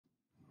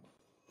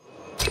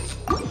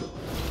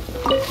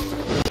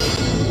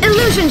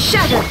Illusion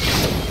shattered!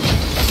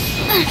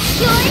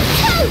 You're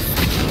toast!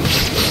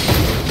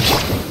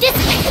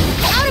 Dissipate!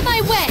 Out of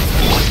my way!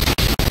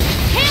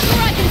 Hands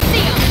where I can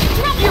see them!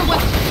 Drop your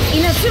weapon!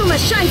 Inazuma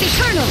shines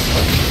eternal!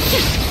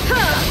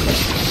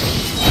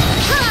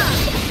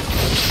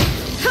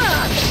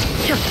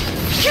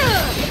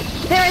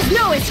 There is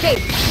no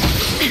escape!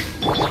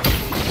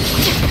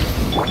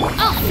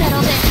 I'll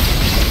settle this!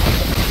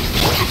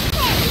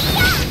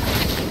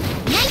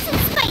 Nice and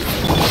spicy!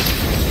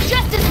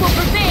 Justice will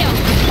prevail!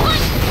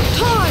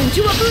 Torn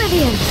to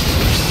oblivion!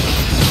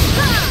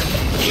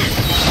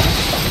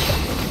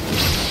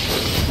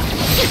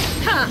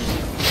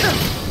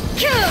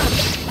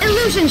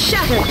 Illusion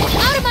shattered!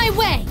 Out of my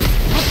way!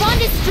 My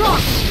bond is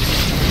strong!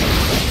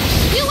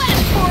 You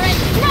asked for it!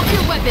 Drop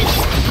your weapons!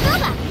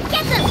 Booba,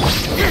 get them!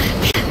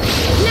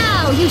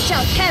 Now you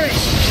shall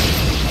perish!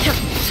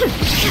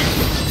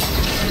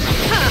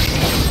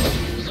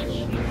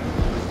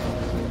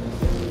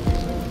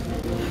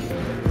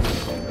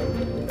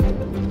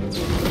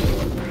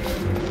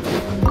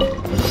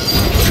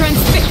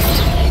 Transfixed!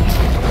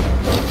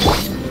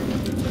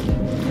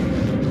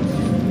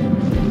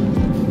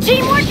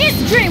 Teamwork is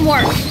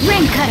dreamwork!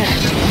 Rain Cutter!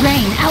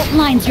 Rain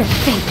outlines your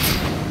fate!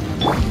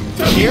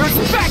 Here's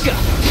Becca!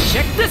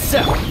 Check this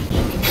out!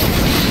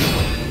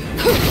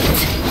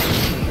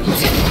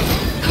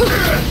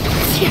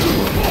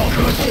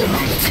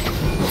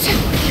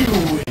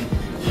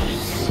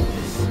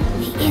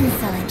 The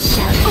insolent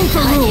shout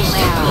overruled!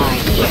 Where are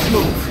you? Let's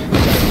move!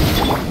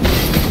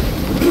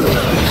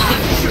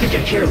 Shouldn't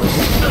get careless.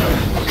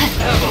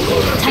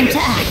 Time to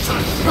act.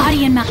 Body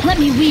and mouth. Let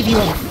me weave you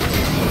in.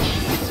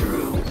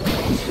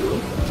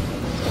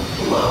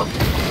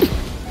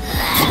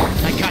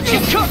 I got you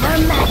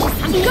covered!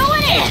 I'm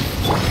going in!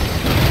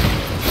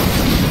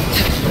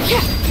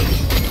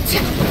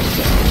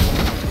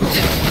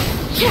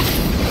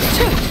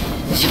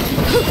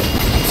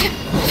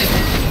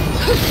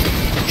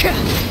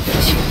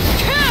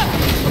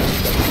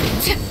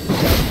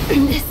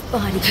 This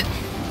body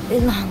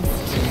belongs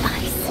to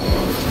ice.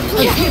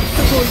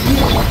 Invincible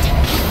unit.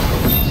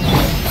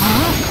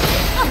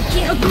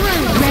 A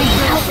rain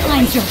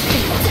outlines your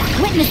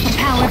fate. Witness the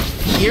power.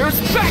 Here's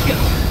Becca!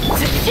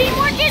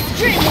 Teamwork is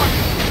dreamwork!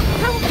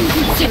 How can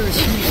you serve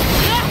me?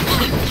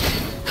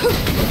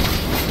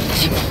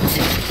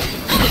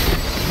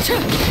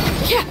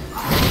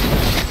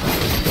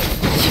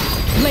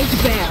 Laid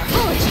bare.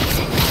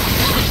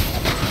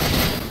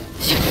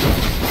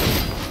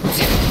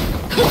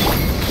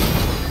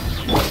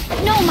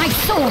 No, my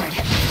sword!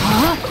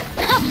 Huh?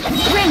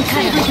 Rain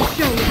Cutter!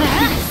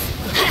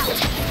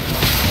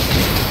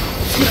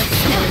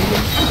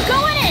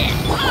 Going in!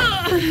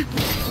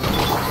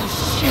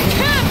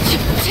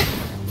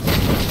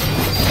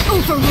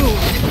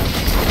 Overruled!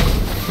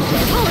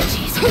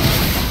 Apologies!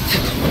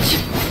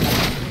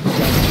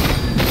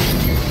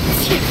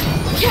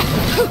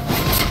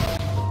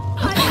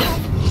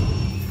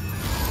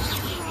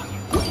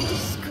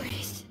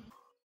 Disgrace.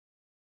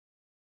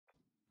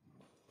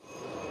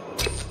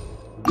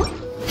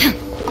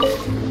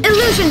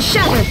 Illusion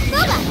shattered!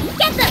 Booba,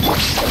 get them!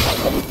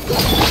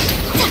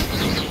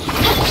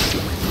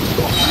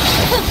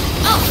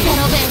 I'll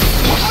settle this!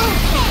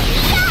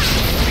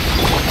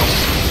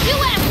 You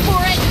asked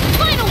for it!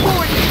 Final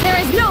warning! There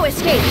is no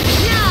escape!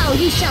 Now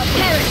you shall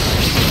perish!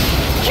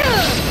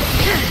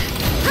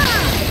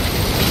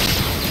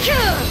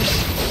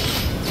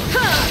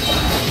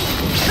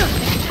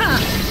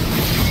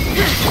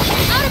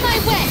 Out of my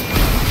way!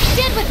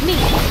 Stand with me!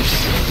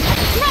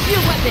 Drop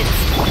your weapons!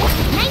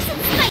 Nice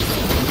and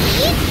spicy!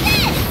 Eat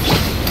this!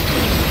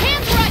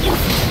 Hands where I can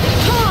see!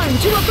 Torn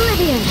to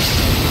oblivion!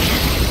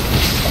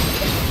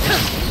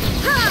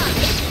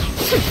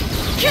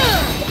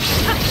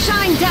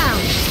 Shine down!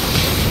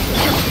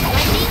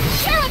 Lightning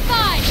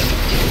terrified!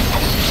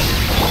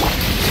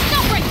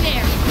 Stop right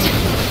there!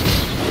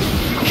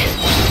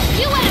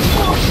 You asked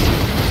for it!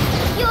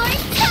 You're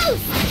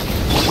toast!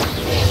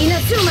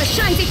 Inazuma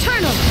shines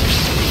eternal!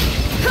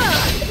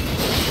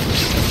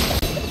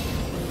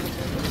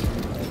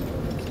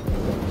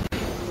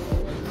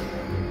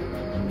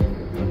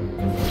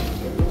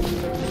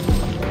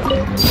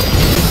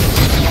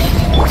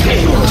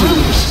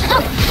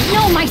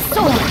 No, my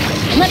sword!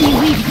 Let me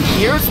leave you!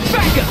 Here's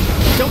Becca!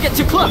 Don't get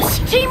too close!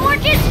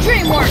 Teamwork is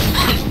dreamwork!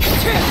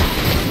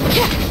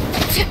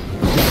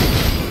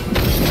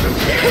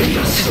 Prepare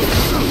yourself!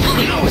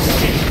 No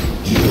escape!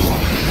 You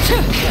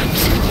can't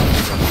run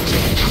from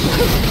death!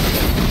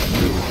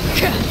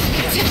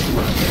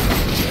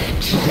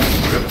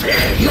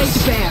 Prepare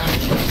yourself!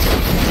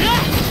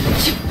 Bare!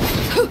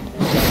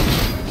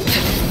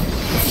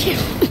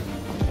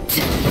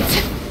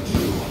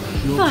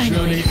 Fine.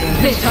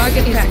 The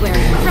target is where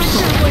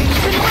pressure wings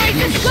and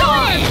Ryzen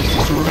sword!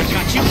 I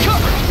got you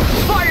covered!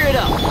 Fire it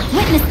up!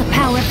 Witness the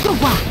power of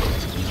Bawah!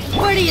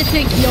 Where do you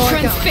think you're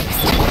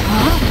Transfixed!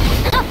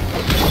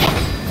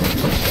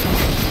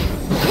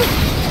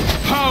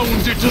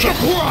 Pound it to the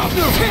ground!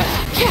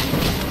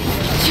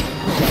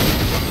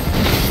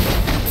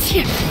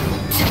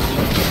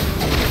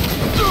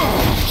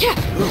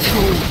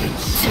 golden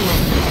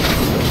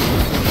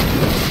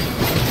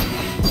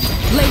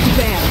Laid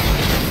bare.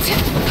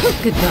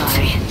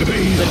 Goodbye.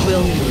 But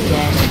we'll meet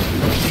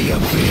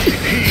again.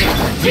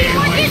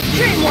 Teamwork is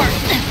dreamwork!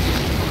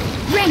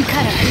 Rain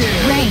cutter,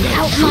 rain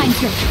outlines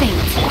your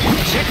fate.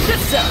 Check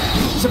this out!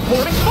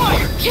 Supporting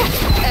fire!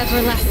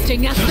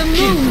 Everlasting as the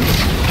moon.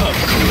 A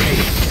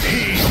great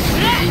peace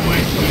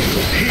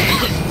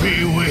be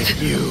with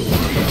you.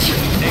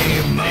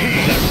 Name of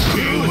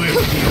be with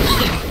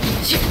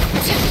you.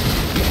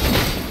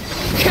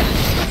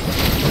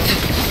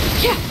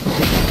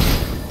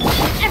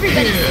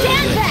 Everybody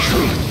stand back!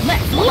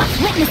 Let's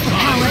witness the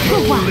power of the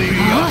one.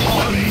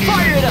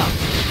 Fire it up!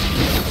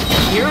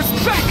 Here's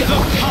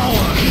backup!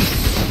 Power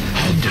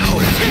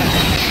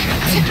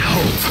and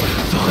hope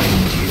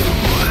find you.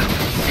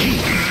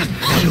 Peace and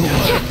hope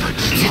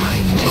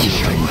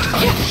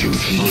find you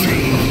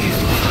free.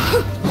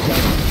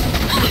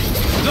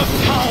 The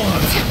power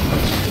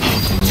of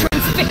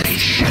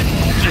transfixation.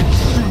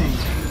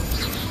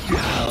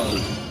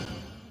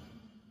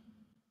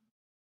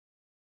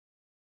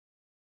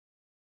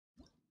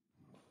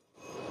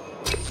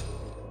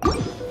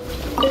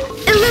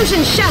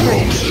 Illusion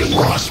shattered!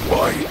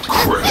 Frostbite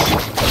crushed.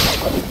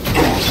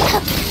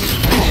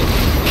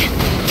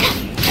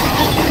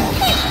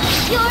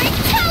 You're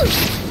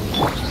toast!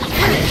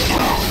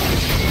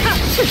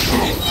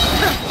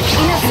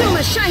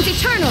 Inazuma shines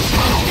eternal!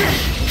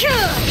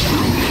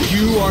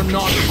 You are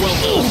not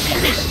welcome.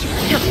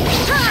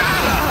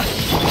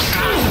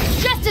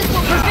 Justice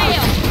will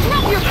prevail!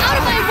 Drop your out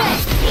of my way!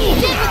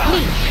 Stand with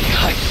me!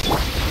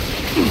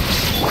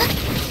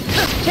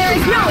 There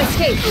is no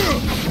escape!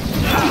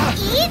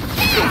 Eat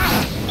this!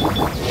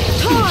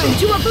 Torn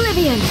to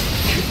oblivion!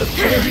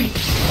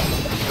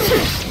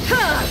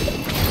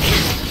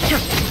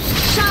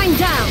 Shine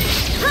down!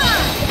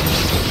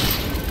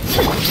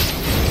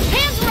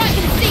 Hands where I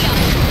can see them!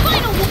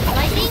 Final wolf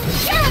lightning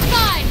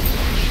terrified!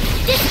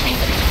 This way!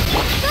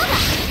 Soma,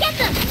 get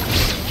them!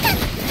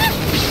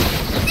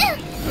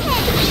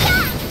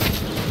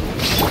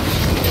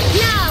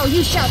 Now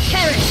you shall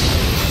perish!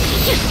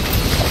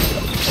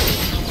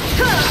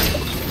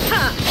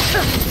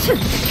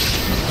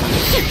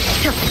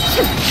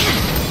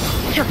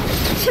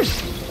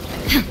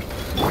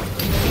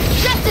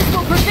 Justice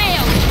will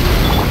prevail!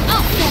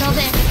 I'll settle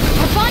this!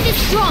 Our bond is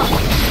strong!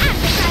 I'm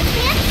the side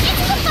man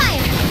into the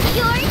fire!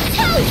 You're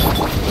toast!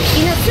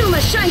 Inazuma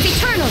shines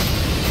eternal!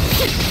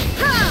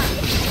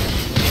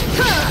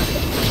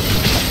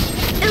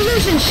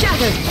 Illusion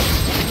shattered!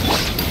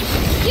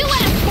 You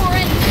asked for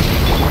it!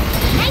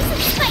 Nice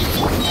and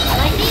spicy!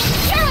 Lightning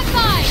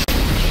terrified!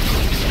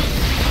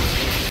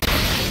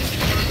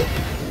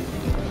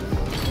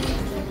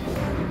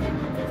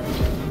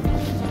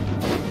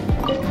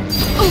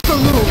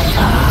 Overruled!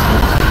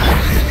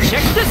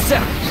 Check this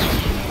out!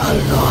 A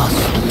lost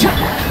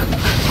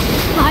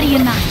Body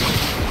and mind.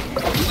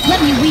 Let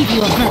me weave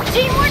you a verse.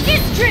 Teamwork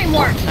is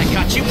dreamwork! I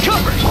got you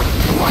covered!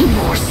 one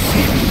more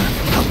sin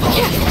upon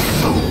your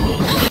soul.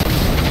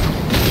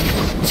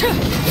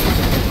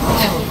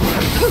 All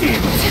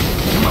sins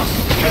must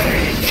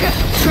pay.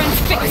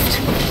 Transfixed.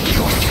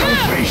 Your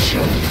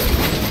salvation.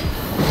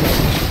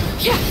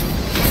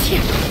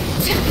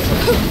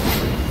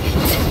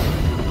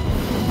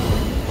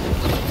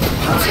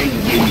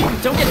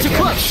 Don't get too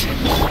close!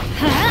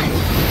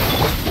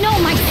 Know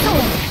my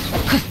soul!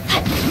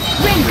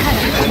 Rain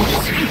cutter!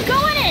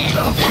 Going in!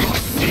 Of your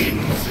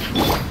sins.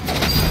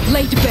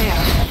 Laid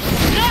bare.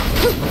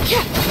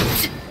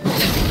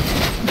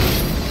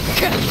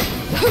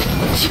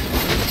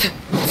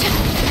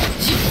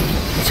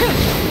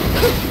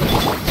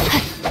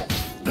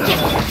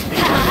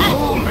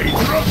 Only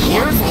drop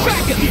one more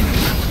sin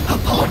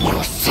upon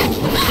your soul.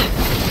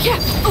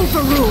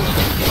 Overruled.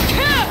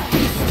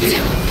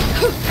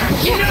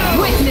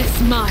 Witness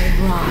my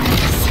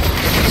rise.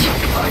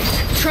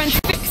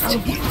 Transfixed.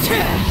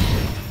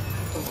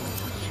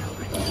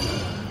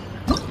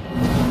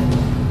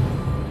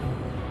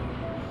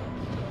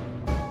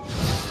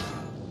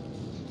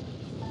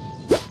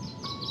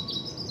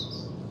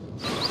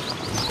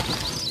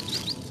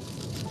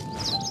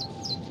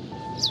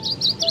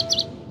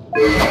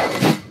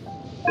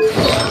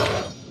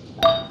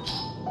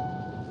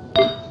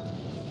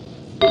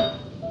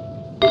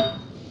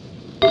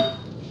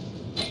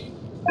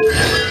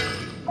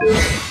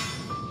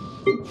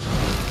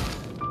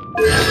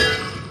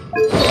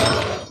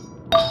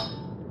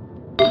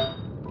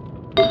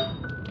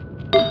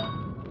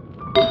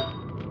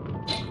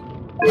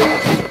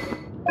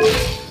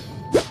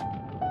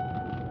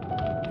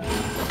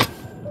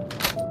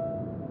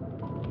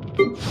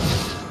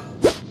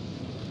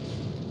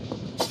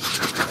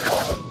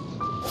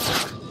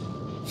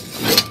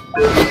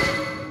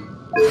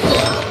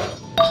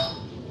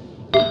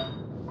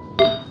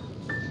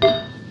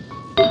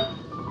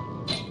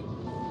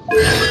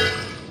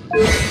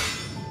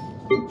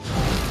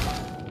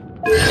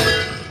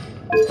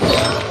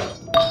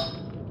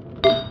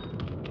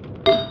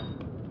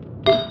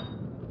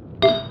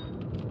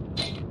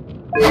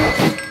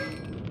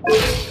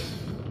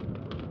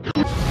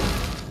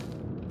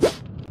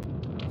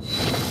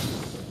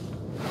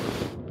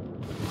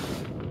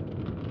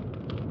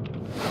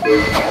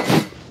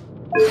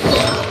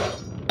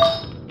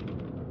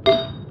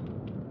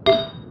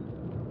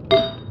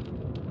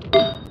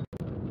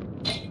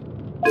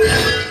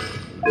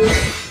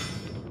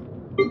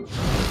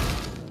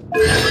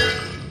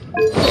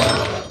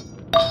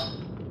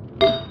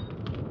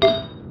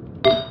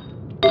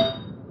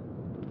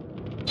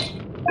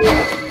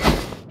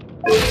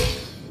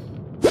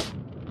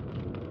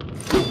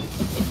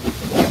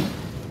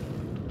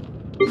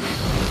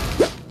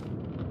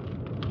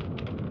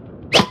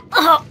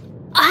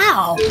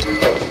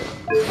 Terimakasih.